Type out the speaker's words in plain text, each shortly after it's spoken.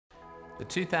The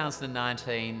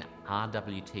 2019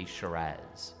 RWT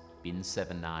Shiraz, bin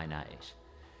 798.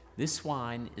 This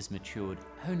wine is matured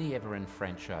only ever in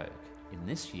French oak. In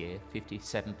this year,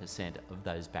 57% of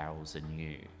those barrels are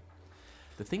new.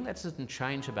 The thing that doesn't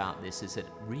change about this is it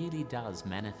really does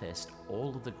manifest all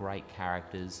of the great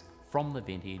characters from the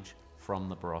vintage, from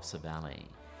the Barossa Valley.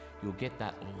 You'll get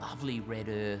that lovely red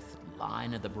earth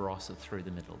line of the Barossa through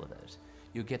the middle of it.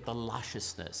 You'll get the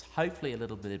lusciousness, hopefully a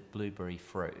little bit of blueberry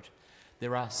fruit.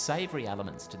 There are savoury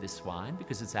elements to this wine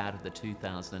because it's out of the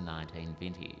 2019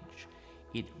 vintage.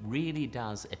 It really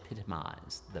does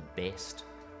epitomise the best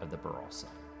of the Barossa.